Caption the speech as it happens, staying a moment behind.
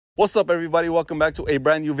What's up, everybody? Welcome back to a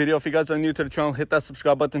brand new video. If you guys are new to the channel, hit that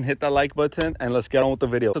subscribe button, hit that like button, and let's get on with the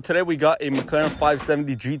video. So today we got a McLaren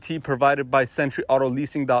 570 GT provided by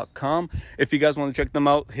SentryAutoLeasing.com. If you guys want to check them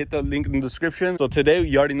out, hit the link in the description. So today,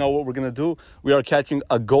 you already know what we're going to do. We are catching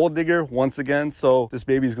a gold digger once again. So this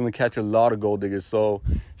baby is going to catch a lot of gold diggers. So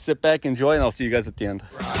sit back, enjoy, and I'll see you guys at the end.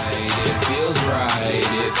 Right, it feels right,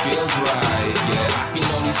 it feels right. Yeah, I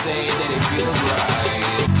can only say that it feels right.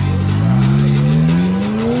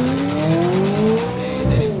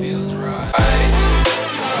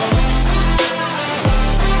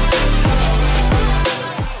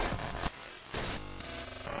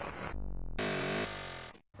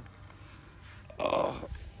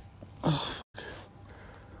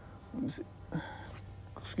 Let me see.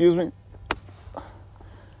 Excuse me.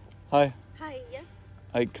 Hi. Hi, yes?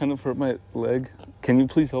 I kind of hurt my leg. Can you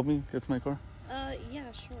please help me get to my car?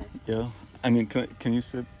 Yeah, sure. Yeah. I mean, can you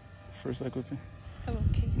sit for a sec with me? I'm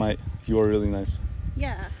okay. You are really nice.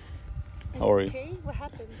 Yeah. How are you? Okay? What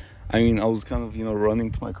happened? I mean, I was kind of,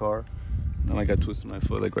 running to my car, and I got twisted my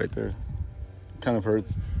foot, like right there. Kind of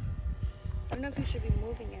hurts. I don't know if you should be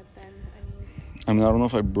moving it then. I don't know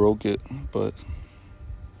if I broke it, but...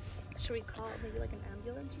 Should we call maybe like an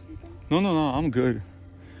ambulance or something? No, I'm good.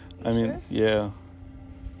 Sure? Yeah.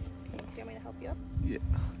 Okay, do you want me to help you up? Yeah.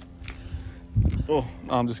 Oh,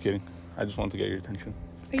 no, I'm just kidding. I just wanted to get your attention.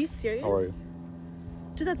 Are you serious? How are you?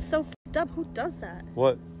 Dude, that's so f***ed up. Who does that?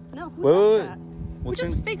 What? No, who Wait, does wait. that? What's Who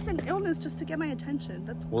just your... fakes an illness just to get my attention?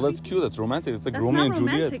 That's Well, that's cute. That's romantic. It's like that's Romeo not and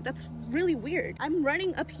Juliet. romantic. That's really weird. I'm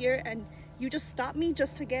running up here and you just stop me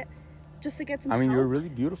just to get some help? You're really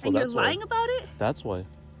beautiful. And that's you're lying about it? That's why.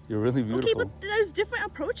 You're really beautiful. Okay, but there's different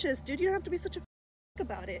approaches, dude. You don't have to be such a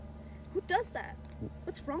about it. Who does that?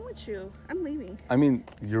 What's wrong with you? I'm leaving.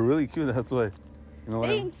 You're really cute. That's why. You know what?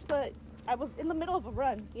 Thanks, but I was in the middle of a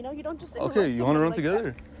run. You don't just... Okay, you want to run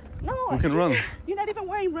together? That. No. We can run. You're not even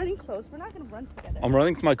wearing running clothes. We're not going to run together. I'm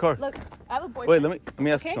running to my car. Look, I have a boyfriend. Wait, let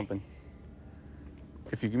me ask you Okay? something.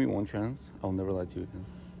 If you give me one chance, I'll never lie to you again.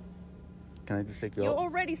 Can I just take you You out?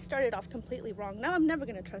 already started off completely wrong. Now I'm never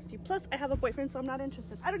going to trust you. Plus, I have a boyfriend, so I'm not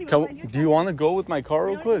interested. I don't even find you attractive. Do you want to go with my car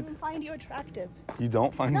real I quick? don't even find you attractive. You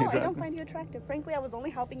don't find me No, I attractive? don't find you attractive. Frankly, I was only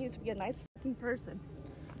helping you to be a nice fucking person.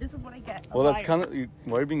 This is what I get. Well, that's kind of...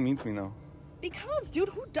 Why are you being mean to me now? Because, dude,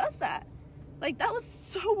 who does that? Like, that was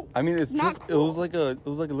so... It's not just... cool. It was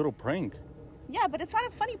like a little prank. Yeah, but it's not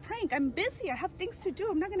a funny prank. I'm busy. I have things to do.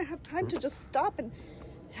 I'm not going to have time to just stop and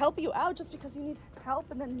help you out just because you need help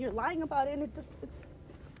and then you're lying about it and it's...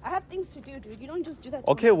 I have things to do, dude. You don't just do that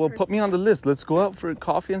to Okay, well, person. put me on the list. Let's go out for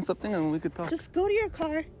coffee and something and we could talk. Just go to your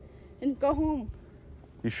car and go home.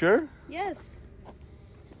 You sure? Yes.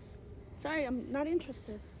 Sorry, I'm not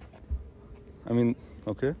interested.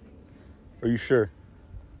 Okay. Are you sure?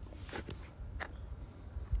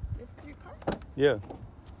 This is your car? Yeah.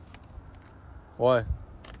 Why? It's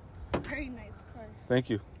a very nice car. Thank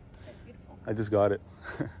you. Very beautiful. I just got it.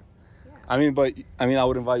 Yeah. I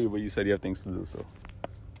would invite you, but you said you have things to do, so.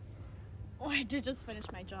 Well, I did just finish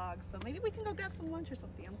my jog, so maybe we can go grab some lunch or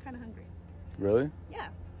something. I'm kind of hungry. Really? Yeah.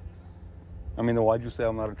 Then why'd you say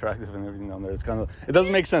I'm not attractive and everything down there? It's kind of... It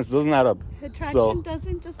doesn't make sense. It doesn't add up. Attraction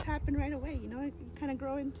doesn't just happen right away, you kind of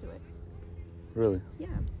grow into it. Really? Yeah.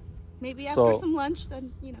 Maybe after some lunch,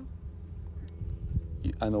 then,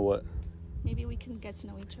 I know what. Maybe we can get to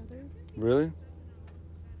know each other. Really?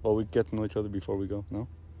 Well, we get to know each other before we go, no?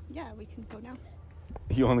 Yeah, we can go now.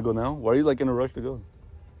 You want to go now? Why are you in a rush to go?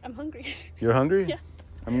 I'm hungry. You're hungry? Yeah.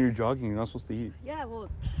 You're jogging. You're not supposed to eat. Yeah,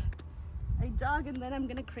 well, I jog and then I'm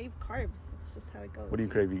going to crave carbs. It's just how it goes. What do you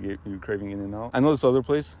crave? You craving In-N-Out? I know this other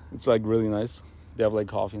place. It's really nice. They have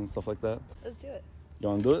coffee and stuff like that. Let's do it. You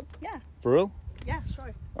want to do it? Yeah. For real? Yeah,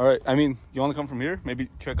 sure. All right. You want to come from here? Maybe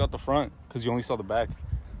check out the front because you only saw the back.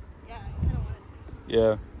 Yeah, I kind of want it.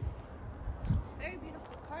 Yeah. Very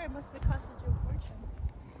beautiful car. It must have costed you a fortune.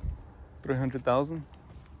 300,000.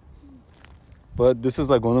 But this is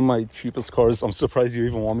one of my cheapest cars. I'm surprised you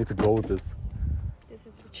even want me to go with this. This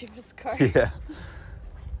is your cheapest car? Yeah.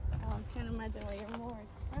 I can't imagine why you're more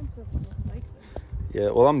expensive when it's like this. Yeah,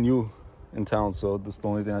 well, I'm new in town, so this is the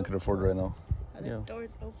only thing I can afford right now. Are the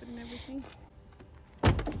doors open and everything?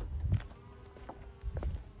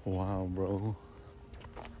 Wow, bro.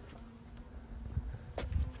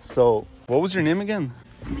 So, what was your name again?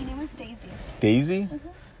 My name is Daisy. Daisy? Mm-hmm.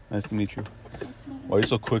 Nice to meet you. Nice to meet you. Why are you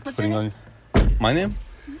so quick What's putting your on... name? My name?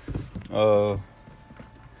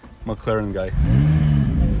 McLaren guy.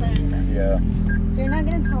 McLaren guy. Yeah. So you're not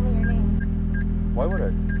going to tell me your name? Why would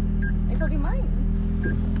I? I told you mine.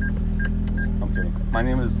 I'm kidding. My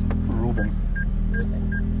name is Ruben. Ruben.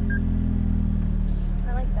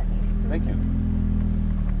 I like that name. Thank you.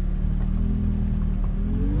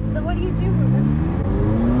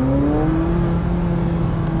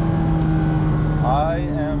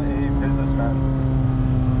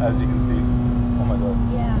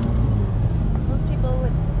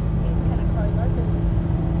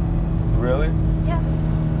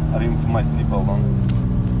 I didn't even put my seatbelt on.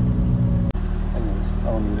 Anyways, I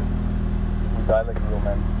don't need it. We die like real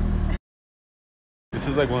men. This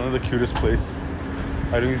is like one of the cutest places.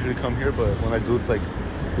 I don't usually come here, but when I do, it's like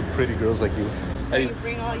with pretty girls like you. So you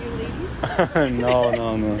bring all your ladies?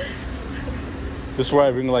 No. This is where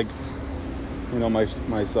I bring like, you know,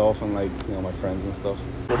 myself and like, you know, my friends and stuff.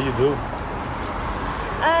 What do you do?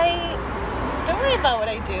 I don't worry about what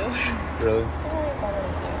I do. Really? Don't worry about what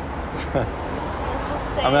I do. Let's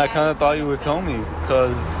just say I mean, I kind of thought you would tell me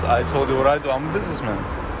because I told you what I do. I'm a businessman.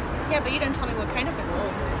 Yeah, but you didn't tell me what kind of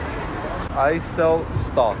business. I sell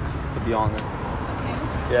stocks, to be honest.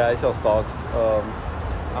 Okay. Yeah, I sell stocks.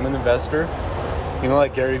 I'm an investor. You know,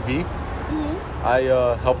 like Gary Vee? Mm-hmm. I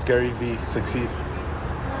helped Gary Vee succeed.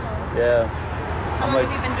 Oh. Yeah. How long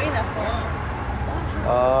have you been doing that for?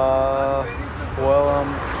 Well,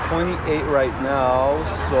 I'm 28 right now,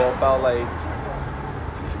 so about like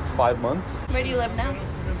 5 months. Where do you live now?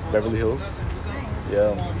 Beverly Hills. Nice.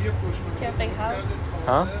 Yeah. Do you have a big house?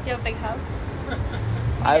 Huh? Do you have a big house?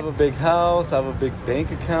 I have a big house. I have a big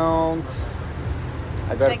bank account.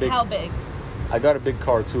 I got Like how big? I got a big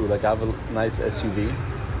car too. Like I have a nice SUV.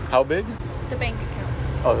 How big? The bank account.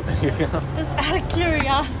 Oh, the bank account. Just out of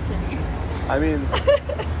curiosity. I mean,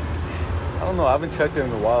 I don't know. I haven't checked it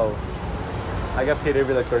in a while. I got paid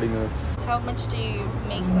every like 30 minutes. How much do you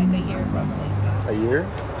make like a year roughly? A year?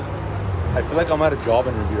 I feel like I'm at a job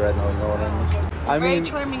interview right now. You know what I mean? I Very mean,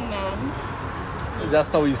 charming man.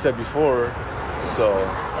 that's not what you said before. So.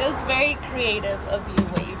 It was very creative of you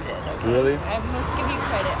what you did. Okay? Really? I must give you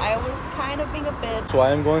credit. I was kind of being a bitch. So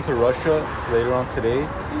I am going to Russia later on today.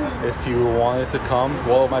 Mm-hmm. If you wanted to come,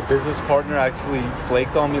 well, my business partner actually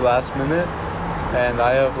flaked on me last minute, and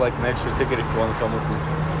I have like an extra ticket if you want to come with me.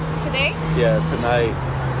 Today? Yeah, tonight.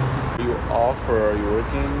 Are you off or are you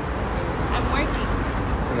working? I'm working.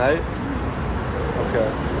 Tonight? Okay.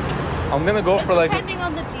 I'm gonna go for like. Depending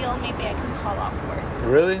on the deal, maybe I can call off work.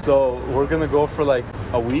 Really? So we're gonna go for like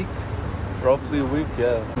a week, roughly a week.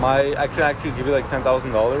 Yeah. I can actually give you like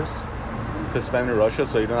 $10,000 to spend in Russia,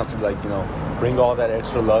 so you don't have to like, you know, bring all that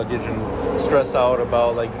extra luggage and stress out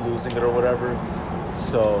about like losing it or whatever.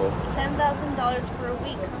 So. $10,000 for a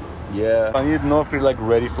week, huh? Yeah. I need to know if you're like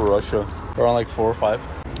ready for Russia. Around like 4 or 5.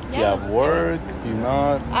 Do you have let's do work? Do you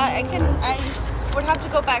not? I would have to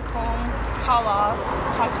go back home, call off,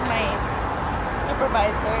 talk to my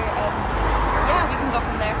supervisor, and yeah, we can go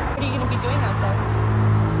from there. What are you going to be doing out there?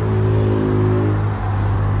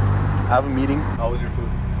 I have a meeting. How was your food?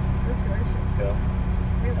 It was delicious. Yeah.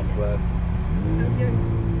 Really I'm good. glad. How was yours?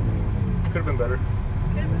 Could have been better.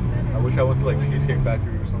 Could have been better. I wish I went to like Cheesecake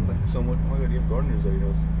Factory or something. So much. Oh my god, you have gardeners at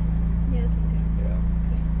your house. Yes, I do. Yeah. It's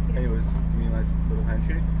pretty. Anyways, give me a nice little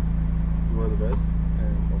handshake. You are the best,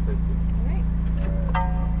 and I'll taste it. All right.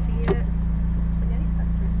 Alright. See you at Spaghetti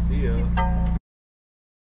Factory. See ya.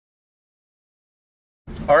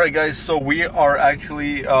 Alright guys, so we are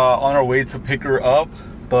actually on our way to pick her up,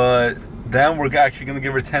 but then we're actually going to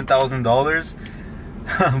give her $10,000.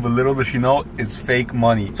 But little does she know, it's fake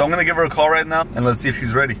money. So I'm going to give her a call right now, and let's see if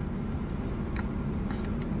she's ready.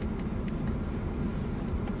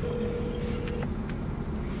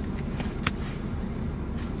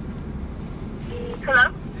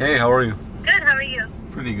 Hello? Hey, how are you? Good, how are you?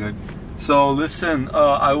 Pretty good. So listen,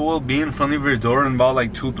 I will be in front of your door in about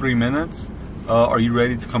like 2-3 minutes. Are you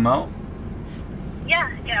ready to come out? Yeah,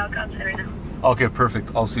 I'll go outside right now. Okay,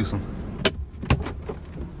 perfect. I'll see you soon.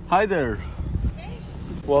 Hi there. Hey.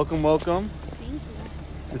 Welcome. Thank you.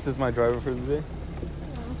 This is my driver for the day.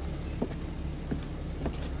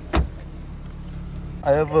 Hello.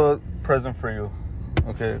 I have a present for you.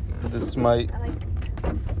 Okay, this is my... I like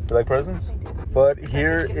presents. You like presents? I do. But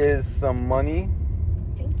here is some money.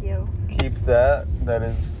 Thank you. Keep that. That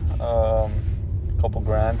is a couple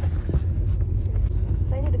grand. I'm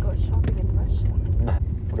excited to go shopping in Russia.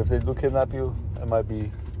 But if they do kidnap you, it might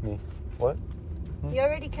be me. What? You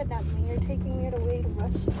already kidnapped me. You're taking me away to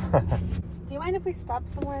Russia. Do you mind if we stop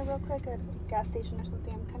somewhere real quick at a gas station or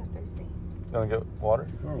something? I'm kind of thirsty. You wanna get water?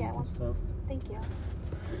 Yeah, I want some. Thank you.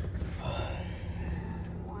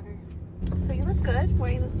 Some water. So you look good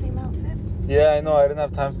wearing the same outfit. Yeah, I know. I didn't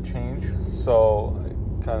have time to change, so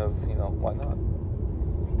I kind of, you know, why not? I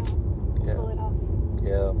know. Yeah. Pull it off.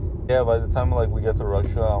 Yeah. By the time like we get to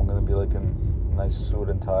Russia, I'm gonna be like in a nice suit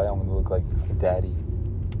and tie. I'm gonna look like a daddy.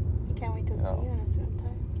 I can't wait to see you in a suit and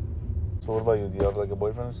tie. So what about you? Do you have like a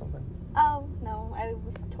boyfriend or something? Oh, no. I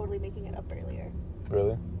was totally making it up earlier.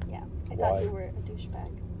 Really? Yeah. I Why? thought you were a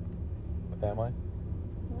douchebag. Am I?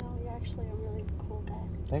 No, you're actually a really cool guy.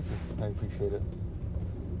 Thank you. I appreciate it.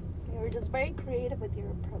 You were just very creative with your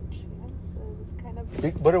approach, you know? So it was kind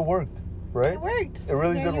of... But it worked. right? It worked. It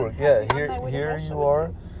really Here did you work. have Yeah, me on my way to here Russia you with are.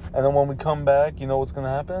 you. And then when we come back, you know what's gonna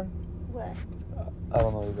happen? What? I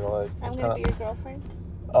don't know either. Like, I'm it's gonna be kinda, your girlfriend?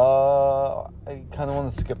 I kind of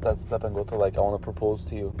want to skip that step and go to like, I want to propose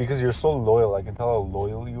to you. Because you're so loyal. I can tell how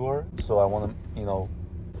loyal you are. So I want to, you know.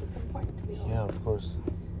 It's important to be loyal. Yeah, of course.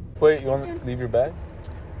 Wait, you want to leave your bag?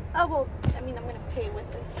 Oh, well, I mean, I'm gonna pay with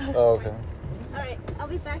this. So Oh, it's okay. fine. Alright, I'll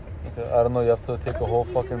be back. Okay, I don't know. You have to take a whole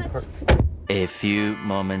Don't miss me fucking... too much. A few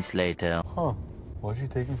moments later. Huh. Why is she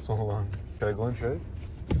taking so long? Should I go and check?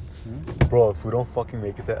 Bro, if we don't fucking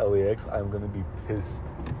make it to LAX, I'm gonna be pissed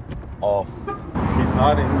off. She's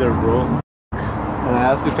not in there, bro. And I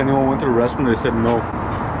asked if anyone went to the restroom, they said no.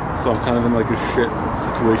 So I'm kind of in like a shit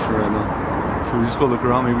situation right now. Should we just go look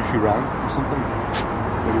around? Maybe she ran or something?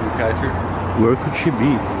 Maybe we catch her. Where could she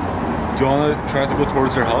be? Do you wanna try to go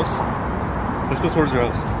towards her house? Let's go towards her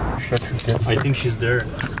house. Shut your kids. I think she's there.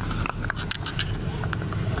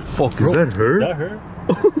 Fuck, is that her? Is that her?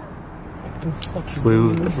 Fuck, she's Wait,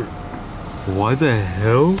 doing wait. Uber. Why the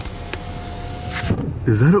hell?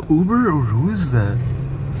 Is that an Uber or who is that?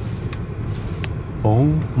 Oh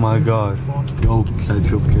my god. Yo,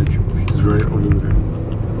 catch up. She's right over there.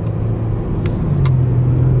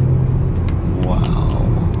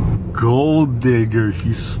 Wow. Gold digger.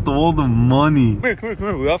 She stole the money. Come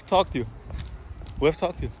here. We have to talk to you.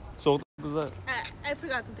 So what the fuck was that? I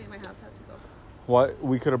forgot something in my house. I have to go. Why?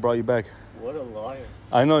 We could have brought you back. What a liar.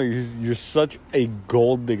 I know, you're such a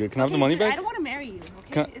gold digger. Can I have the money dude, back? I don't want to marry you,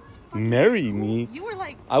 okay? Can- It's fucking Marry cool. me? You were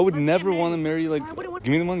like, I would let's never get want to married. marry, like, I wouldn't want-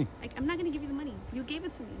 give me the money. Like, I'm not going to give you the money. You gave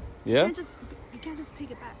it to me. Yeah? You can't just take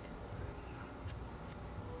it back.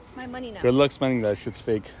 It's my money now. Good luck spending that. Shit's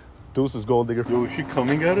fake. Deuce is gold digger. Yo, is she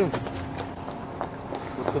coming at us?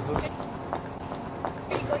 What the fuck?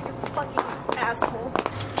 Here you go, you fucking asshole.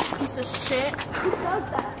 Piece of shit. Who does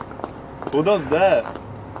that? Who does that?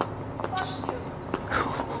 Fuck you.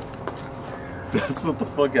 That's what the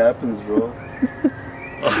fuck happens, bro.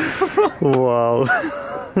 Wow.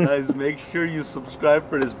 Guys, make sure you subscribe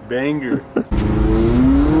for this banger.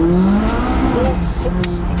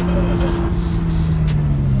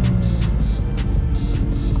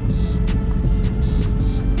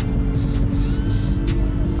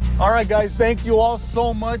 Alright guys, thank you all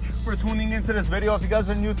so much for tuning into this video. If you guys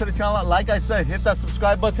are new to the channel, like I said, hit that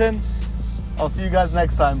subscribe button. I'll see you guys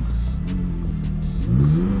next time.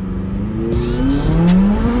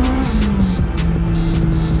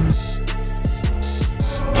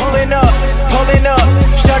 Pulling up,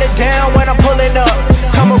 shut it down when I'm pulling up.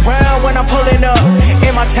 Come around when I'm pulling up.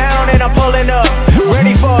 In my town and I'm pulling up.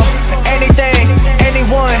 Ready for anything,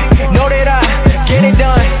 anyone. Know that I get it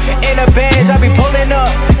done. In the bands, I be pulling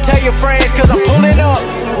up. Tell your friends, cause I'm pulling up.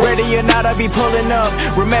 Ready or not, I be pulling up.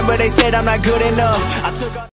 Remember they said I'm not good enough. I took